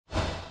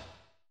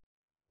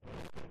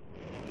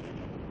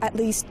At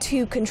least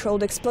 2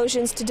 controlled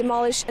explosions to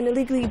demolish an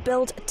illegally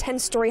built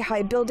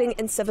 10-story-high building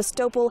in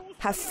Sevastopol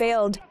have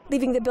failed,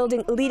 leaving the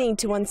building leaning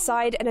to one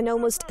side at an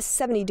almost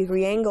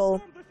 70-degree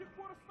angle.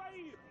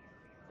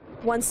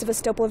 One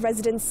Sevastopol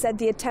resident said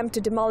the attempt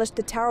to demolish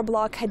the tower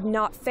block had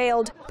not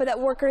failed, but that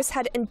workers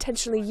had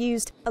intentionally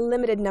used a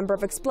limited number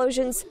of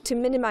explosions to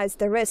minimize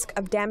the risk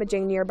of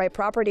damaging nearby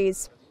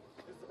properties.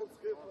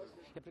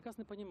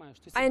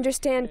 I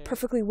understand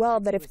perfectly well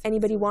that if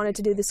anybody wanted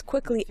to do this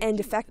quickly and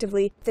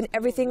effectively, then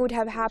everything would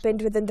have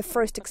happened within the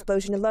first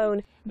explosion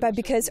alone. But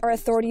because our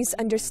authorities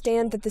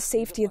understand that the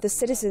safety of the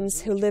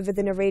citizens who live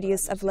within a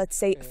radius of, let's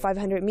say,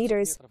 500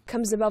 meters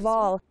comes above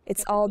all,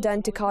 it's all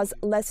done to cause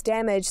less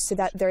damage so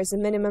that there is a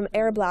minimum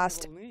air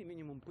blast.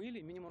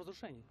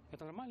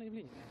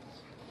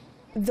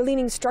 The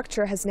leaning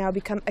structure has now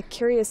become a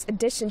curious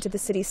addition to the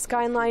city's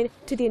skyline,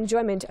 to the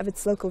enjoyment of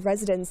its local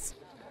residents.